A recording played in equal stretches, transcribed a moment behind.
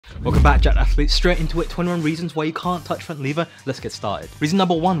Welcome back, Jacked Athletes. Straight into it, 21 reasons why you can't touch front lever. Let's get started. Reason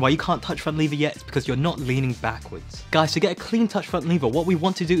number 1 why you can't touch front lever yet is because you're not leaning backwards. Guys, to get a clean touch front lever, what we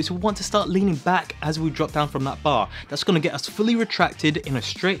want to do is we want to start leaning back as we drop down from that bar. That's going to get us fully retracted in a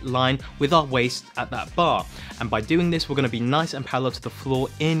straight line with our waist at that bar. And by doing this, we're going to be nice and parallel to the floor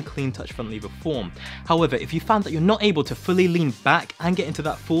in clean touch front lever form. However, if you found that you're not able to fully lean back and get into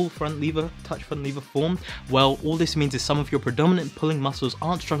that full front lever, touch front lever form, well, all this means is some of your predominant pulling muscles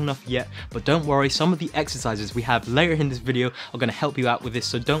aren't strong enough yet, but don't worry, some of the exercises we have later in this video are going to help you out with this,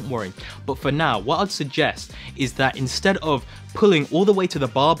 so don't worry. But for now, what I'd suggest is that instead of pulling all the way to the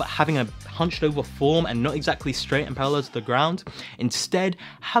bar but having a hunched over form and not exactly straight and parallel to the ground, instead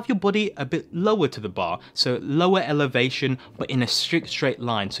have your body a bit lower to the bar, so lower elevation but in a strict straight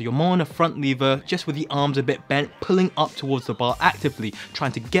line. So you're more on a front lever, just with the arms a bit bent, pulling up towards the bar, actively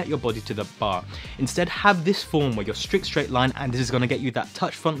trying to get your body to the bar. Instead, have this form where you're strict straight line, and this is going to get you that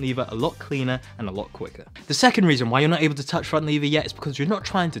touch front lever a lot cleaner and a lot quicker. The second reason why you're not able to touch front lever yet is because you're not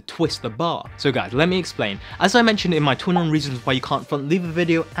trying to twist the bar. So guys, let me explain. As I mentioned in my 21 reasons why you can't front lever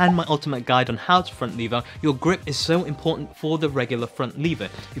video and my ultimate guide on how to front lever, your grip is so important for the regular front lever.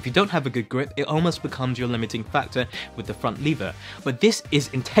 If you don't have a good grip, it almost becomes your limiting factor with the front lever. But this is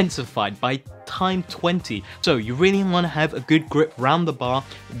intensified by time 20. So you really want to have a good grip around the bar,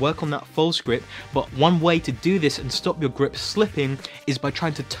 work on that false grip, but one way to do this and stop your grip slipping is by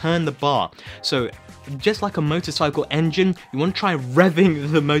trying to turn the bar. So just like a motorcycle engine, you want to try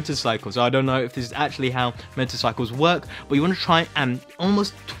revving the motorcycle. So I don't know if this is actually how motorcycles work, but you want to try and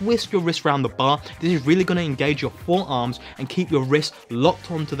almost twist your wrist around the bar. This is really going to engage your forearms and keep your wrist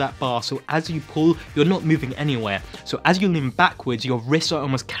locked onto that bar, so as you pull, you're not moving anywhere. So as you lean backwards, your wrists are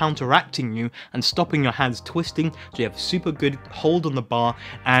almost counteracting you and stopping your hands twisting, so you have a super good hold on the bar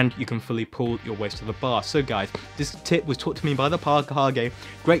and you can fully pull your waist to the bar. So guys, this tip was taught to me by the Parkage.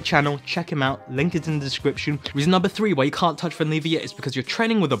 Great channel, check him out, link is in the description. Reason number 3 why you can't touch front lever yet is because you're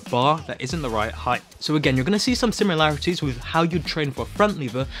training with a bar that isn't the right height. So again, you're going to see some similarities with how you train for a front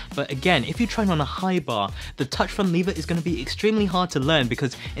lever, but again, if you train on a high bar, the touch front lever is going to be extremely hard to learn,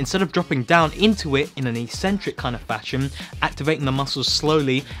 because instead of dropping down into it in an eccentric kind of fashion, activating the muscles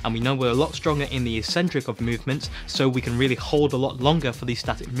slowly, and we know we're a lot stronger in the eccentric of movements, so we can really hold a lot longer for these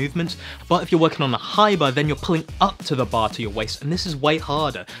static movements. But if you're working on a high bar, then you're pulling up to the bar to your waist, and this is way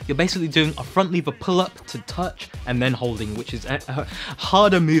harder. You're basically doing a front lever pull up to touch and then holding, which is a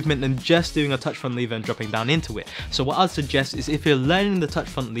harder movement than just doing a touch front lever and dropping down into it. So what I'd suggest is, if you're learning the touch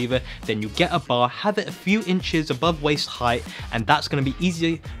front lever, then you get a bar, have it a few inches above waist height, and that's going to be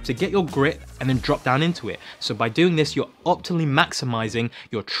easier to get your grip and then drop down into it. So by doing this, you're optimally maximizing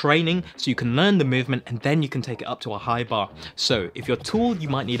your training, so you can learn the movement and then you can take it up to a high bar. So if you're tall, you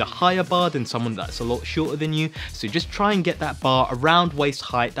might need a higher bar than someone that's a lot shorter than you, so just try and get that bar around waist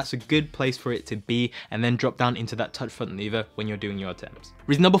height. That's a good place for it to be, and then drop down into that touch front lever when you're doing your attempts.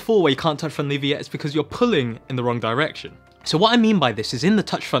 Reason number 4 why you can't touch front lever yet is because you're pulling in the wrong direction. So what I mean by this is, in the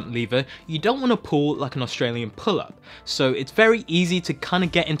touch front lever, you don't want to pull like an Australian pull-up. So it's very easy to kind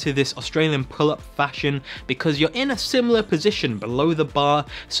of get into this Australian pull-up fashion because you're in a similar position below the bar,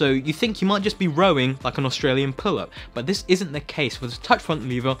 so you think you might just be rowing like an Australian pull-up. But this isn't the case. With the touch front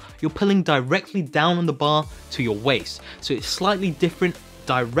lever, you're pulling directly down on the bar to your waist. So it's slightly different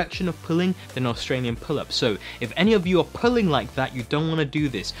direction of pulling than an Australian pull-up. So if any of you are pulling like that, you don't want to do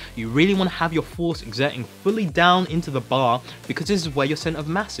this. You really want to have your force exerting fully down into the bar, because this is where your center of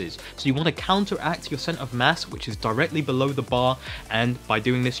mass is. So you want to counteract your center of mass, which is directly below the bar, and by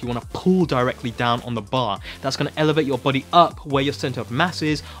doing this, you want to pull directly down on the bar. That's going to elevate your body up where your center of mass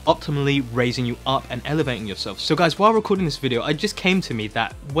is, optimally raising you up and elevating yourself. So guys, while recording this video, it just came to me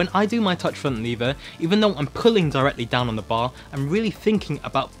that when I do my touch front lever, even though I'm pulling directly down on the bar, I'm really thinking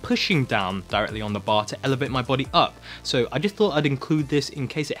about pushing down directly on the bar to elevate my body up. So I just thought I'd include this in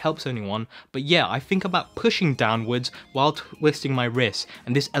case it helps anyone. But yeah, I think about pushing downwards while twisting my wrists,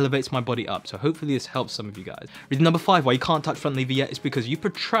 and this elevates my body up. So hopefully this helps some of you guys. Reason number 5 why you can't touch front lever yet is because you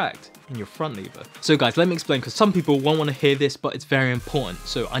protract in your front lever. So guys, let me explain, because some people won't want to hear this, but it's very important.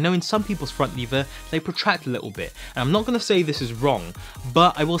 So I know in some people's front lever, they protract a little bit, and I'm not going to say this is wrong,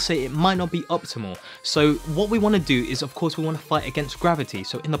 but I will say it might not be optimal. So what we want to do is, of course, we want to fight against gravity.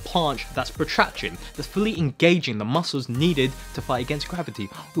 So in the planche, that's protraction. That's fully engaging the muscles needed to fight against gravity.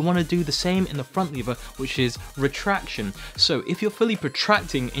 We want to do the same in the front lever, which is retraction. So if you're fully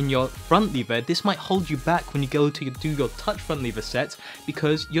protracting in your front lever, this might hold you back when you go to do your touch front lever sets,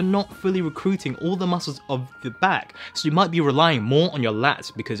 because you're not fully recruiting all the muscles of the back. So you might be relying more on your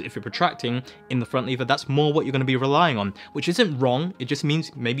lats, because if you're protracting in the front lever, that's more what you're going to be relying on, which isn't wrong. It just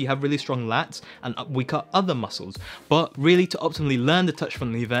means maybe you have really strong lats and weaker other muscles. But really, to optimally learn the touch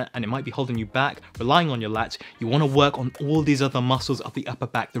front lever and it might be holding you back, relying on your lats, you want to work on all these other muscles of the upper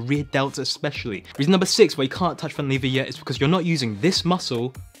back, the rear delts especially. Reason number 6 why you can't touch front lever yet is because you're not using this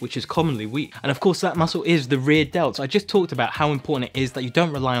muscle, which is commonly weak. And of course that muscle is the rear delts. I just talked about how important it is that you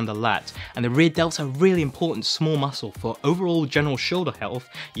don't rely on the lats, and the rear delts are really important small muscle for overall general shoulder health.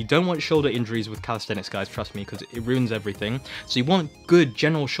 You don't want shoulder injuries with calisthenics, guys, trust me, because it ruins everything. So you want good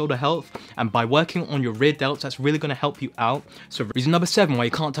general shoulder health, and by working on your rear delts, that's really going to help you out. So reason number 7 why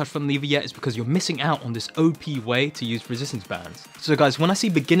you can't touch front lever yet is because you're missing out on this OP way to use resistance bands. So guys, when I see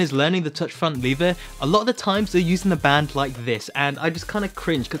beginners learning the touch front lever, a lot of the times they're using the band like this, and I just kind of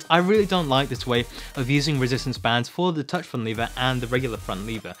cringe because I really don't like this way of using resistance bands for the touch front lever and the regular front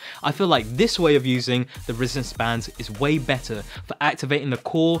lever. I feel like this way of using the resistance bands is way better for activating the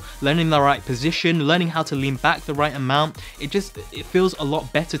core, learning the right position, learning how to lean back the right amount. It feels a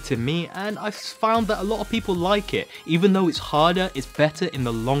lot better to me, and I've found that a lot of people like it. Even though it's harder, it's better in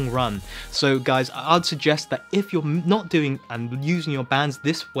the long run. So guys, I'd suggest that if you're not doing and using your bands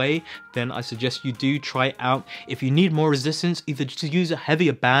this way, then I suggest you do try it out. If you need more resistance, either just use a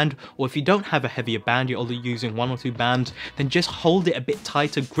heavier band, or if you don't have a heavier band, you're only using 1 or 2 bands, then just hold it a bit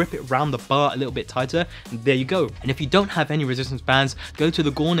tighter, grip it around the bar a little bit tighter, and there you go. And if you don't have any resistance bands, go to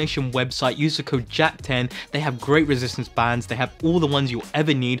the Gore Nation website, use the code JACK10. They have great resistance bands. They have all the ones you'll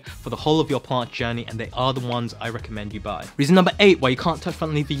ever need for the whole of your plant journey, and they are the ones I recommend you buy. Reason number 8 why you can't touch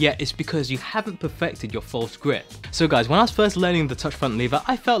front lever yet is because you haven't perfected your false grip. So guys, when I was first learning the touch front lever,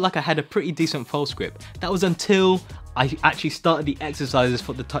 I felt like I had a pretty decent false grip. That was until I actually started the exercises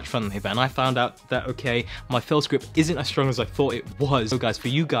for the touch front lever, and I found out that, okay, my false grip isn't as strong as I thought it was. So guys, for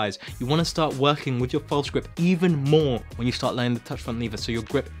you guys, you want to start working with your false grip even more when you start learning the touch front lever, so your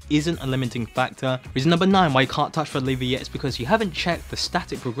grip isn't a limiting factor. Reason number 9 why you can't touch front lever yet is because you haven't checked the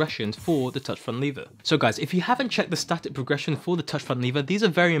static progressions for the touch front lever. So guys, if you haven't checked the static progression for the touch front lever, these are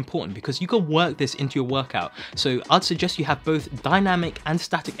very important because you can work this into your workout. So I'd suggest you have both dynamic and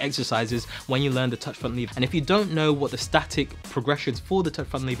static exercises when you learn the touch front lever. And if you don't know what the static progressions for the touch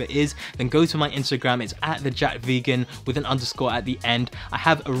front lever is, then go to my Instagram. It's at @thejackvegan with an underscore at the end. I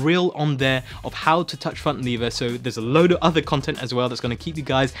have a reel on there of how to touch front lever, so there's a load of other content as well that's going to keep you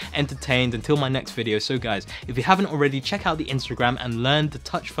guys entertained until my next video. So guys, if you haven't already, check out the Instagram and learn the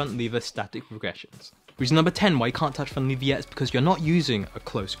touch front lever static progressions. Reason number 10 why you can't touch front lever yet is because you're not using a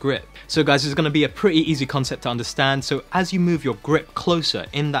close grip. So guys, this is going to be a pretty easy concept to understand. So as you move your grip closer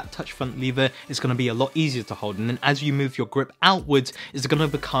in that touch front lever, it's going to be a lot easier to hold, and then as you move your grip outwards, it's going to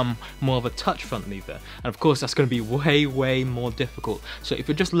become more of a touch front lever, and of course that's going to be way more difficult. So if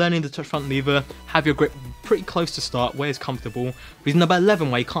you're just learning the touch front lever, have your grip pretty close to start where it's comfortable. Reason number 11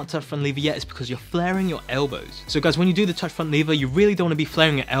 why you can't touch front lever yet is because you're flaring your elbows. So guys, when you do the touch front lever, you really don't want to be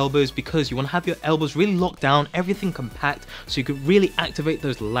flaring your elbows because you want to have your elbows really locked down, everything compact, so you can really activate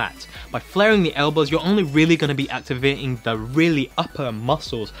those lats. By flaring the elbows, you're only really going to be activating the really upper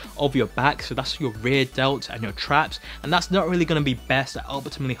muscles of your back, so that's your rear delts and your traps, and that's not really going to be best at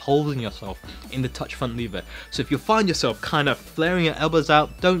ultimately holding yourself in the touch front lever. So if you find yourself kind of flaring your elbows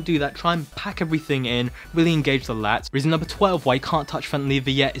out, don't do that. Try and pack everything in, really engage the lats. Reason number 12 why you can't touch front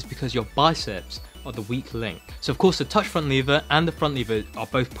lever yet is because your biceps are the weak link. So of course the touch front lever and the front lever are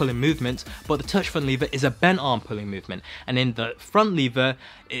both pulling movements, but the touch front lever is a bent arm pulling movement, and in the front lever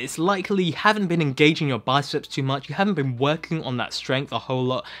it's likely you haven't been engaging your biceps too much, you haven't been working on that strength a whole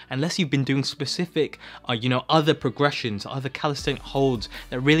lot, unless you've been doing specific other progressions, other calisthenic holds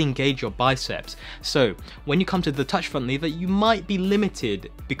that really engage your biceps. So when you come to the touch front lever, you might be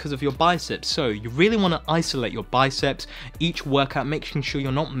limited because of your biceps, so you really want to isolate your biceps each workout, making sure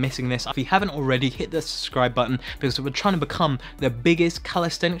you're not missing this. If you haven't already, hit the subscribe button because we're trying to become the biggest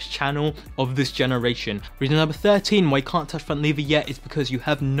calisthenics channel of this generation. Reason number 13 why you can't touch front lever yet is because you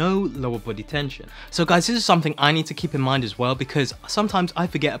have no lower body tension. So guys, this is something I need to keep in mind as well, because sometimes I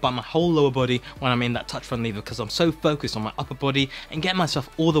forget about my whole lower body when I'm in that touch front lever because I'm so focused on my upper body and getting myself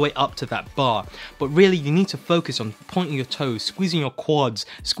all the way up to that bar. But really you need to focus on pointing your toes, squeezing your quads,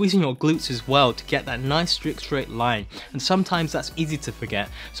 squeezing your glutes as well to get that nice strict straight line, and sometimes that's easy to forget.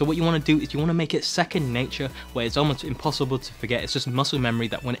 So what you want to do is you want to make it second nature, where it's almost impossible to forget. It's just muscle memory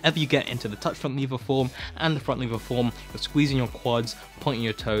that whenever you get into the touch front lever form and the front lever form, you're squeezing your quads, pointing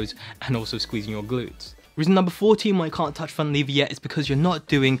your toes, and also squeezing your glutes. Reason number 14 why you can't touch front lever yet is because you're not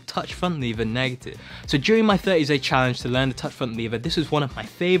doing touch front lever negative. So during my 30-day challenge to learn the touch front lever, this was one of my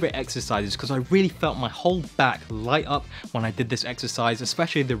favorite exercises because I really felt my whole back light up when I did this exercise,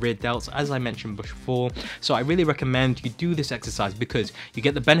 especially the rear delts, as I mentioned before. So I really recommend you do this exercise because you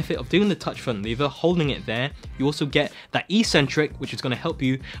get the benefit of doing the touch front lever, holding it there. You also get that eccentric, which is going to help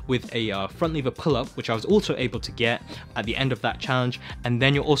you with a front lever pull-up, which I was also able to get at the end of that challenge. And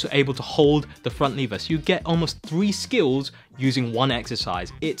then you're also able to hold the front lever. So you get almost 3 skills using one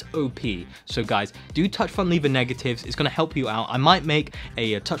exercise. It's OP. So guys, do touch front lever negatives. It's going to help you out. I might make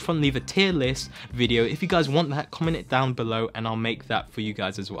a touch front lever tier list video. If you guys want that, comment it down below and I'll make that for you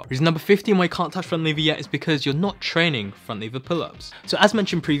guys as well. Reason number 15 why you can't touch front lever yet is because you're not training front lever pull-ups. So as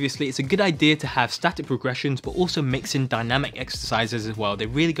mentioned previously, it's a good idea to have static progressions but also mix in dynamic exercises as well. They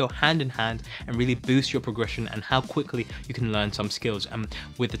really go hand in hand and really boost your progression and how quickly you can learn some skills. And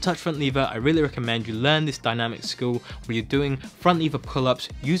with the touch front lever, I really recommend you learn this dynamic skill where you're doing front lever pull-ups.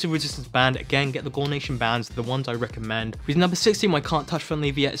 Use a resistance band. Again, get the Gore Nation bands, the ones I recommend. Reason number 16 why I can't touch front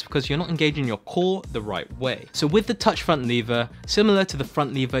lever yet is because you're not engaging your core the right way. So with the touch front lever, similar to the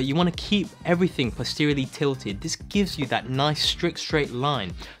front lever, you want to keep everything posteriorly tilted. This gives you that nice strict straight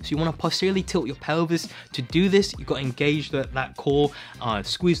line. So you want to posteriorly tilt your pelvis. To do this, you've got to engage that core,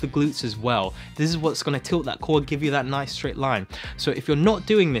 squeeze the glutes as well. This is what's going to tilt that core, give you that nice straight line. So if you're not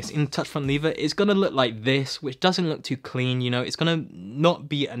doing this in touch front lever, it's going to look like this, which doesn't look too clean. You know, it's going to not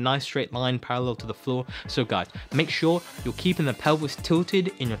be a nice straight line parallel to the floor. So guys, make sure you're keeping the pelvis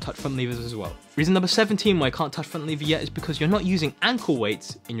tilted in your touch front levers as well. Reason number 17 why I can't touch front lever yet is because you're not using ankle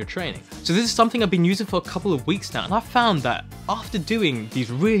weights in your training. So this is something I've been using for a couple of weeks now, and I've found that after doing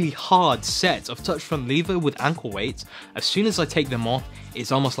these really hard sets of touch front lever with ankle weights, as soon as I take them off,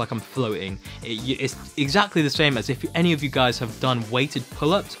 it's almost like I'm floating. It's exactly the same as if any of you guys have done weighted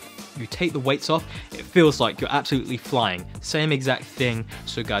pull-ups. You take the weights off, it feels like you're absolutely flying. Same exact thing.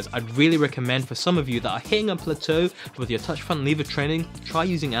 So guys, I'd really recommend for some of you that are hitting a plateau with your touch front lever training, try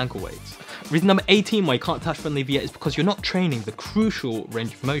using ankle weights. Reason number 18 why you can't touch front lever yet is because you're not training the crucial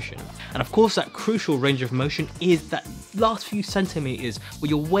range of motion. And of course that crucial range of motion is that last few centimeters where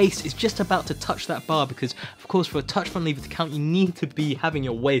your waist is just about to touch that bar, because of course for a touch front lever to count you need to be having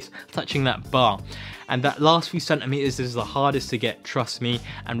your waist touching that bar. And that last few centimeters is the hardest to get, trust me.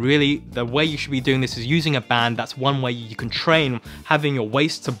 And really, the way you should be doing this is using a band. That's one way you can train having your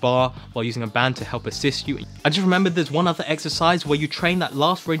waist to bar while using a band to help assist you. I just remembered there's one other exercise where you train that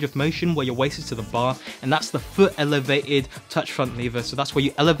last range of motion where your waist is to the bar, and that's the foot elevated touch front lever. So that's where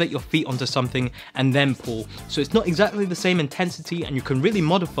you elevate your feet onto something and then pull. So it's not exactly the same intensity and you can really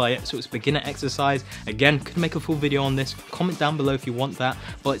modify it so it's beginner exercise. Again, could make a full video on this. Comment down below if you want that,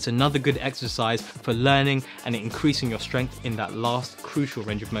 but it's another good exercise for learning and increasing your strength in that last crucial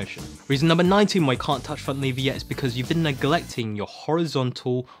range of motion. Reason number 19 why you can't touch front lever yet is because you've been neglecting your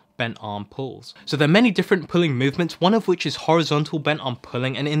horizontal bent arm pulls. So there are many different pulling movements, one of which is horizontal bent arm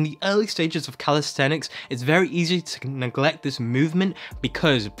pulling, and in the early stages of calisthenics it's very easy to neglect this movement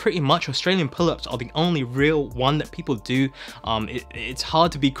because pretty much Australian pull-ups are the only real one that people do. It's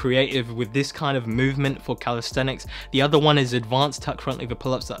hard to be creative with this kind of movement for calisthenics. The other one is advanced tuck front lever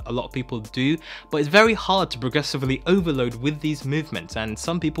pull-ups that a lot of people do, but it's very hard to progressively overload with these movements, and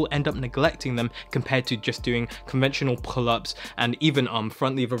some people end up neglecting them compared to just doing conventional pull-ups and even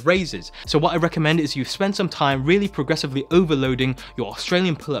front lever raises. So what I recommend is you spend some time really progressively overloading your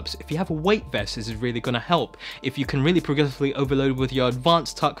Australian pull-ups. If you have a weight vest, this is really going to help. If you can really progressively overload with your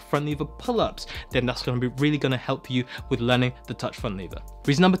advanced tuck front lever pull-ups, then that's going to be really going to help you with learning the touch front lever.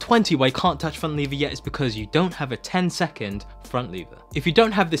 Reason number 20 why you can't touch front lever yet is because you don't have a 10-second front lever. If you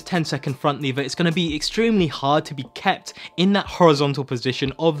don't have this 10-second front lever, it's going to be extremely hard to be kept in that horizontal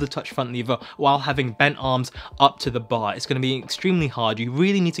position of the touch front lever while having bent arms up to the bar. It's going to be extremely hard. You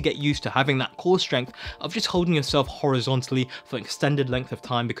really need to get used to having that core strength of just holding yourself horizontally for an extended length of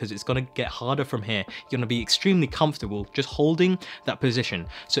time, because it's going to get harder from here. You're going to be extremely comfortable just holding that position.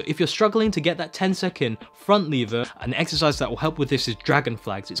 So if you're struggling to get that 10-second front lever, an exercise that will help with this is dragon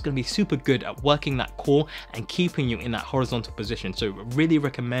flags. It's going to be super good at working that core and keeping you in that horizontal position. So really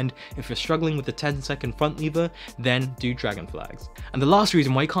recommend, if you're struggling with the 10-second front lever, then do dragon flags. And the last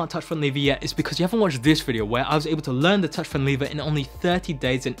reason why you can't touch front lever yet is because you haven't watched this video where I was able to learn the touch front lever in only 30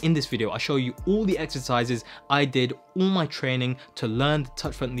 days, and in this video I show you all the exercises I did, all my training to learn the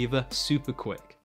touch front lever super quick.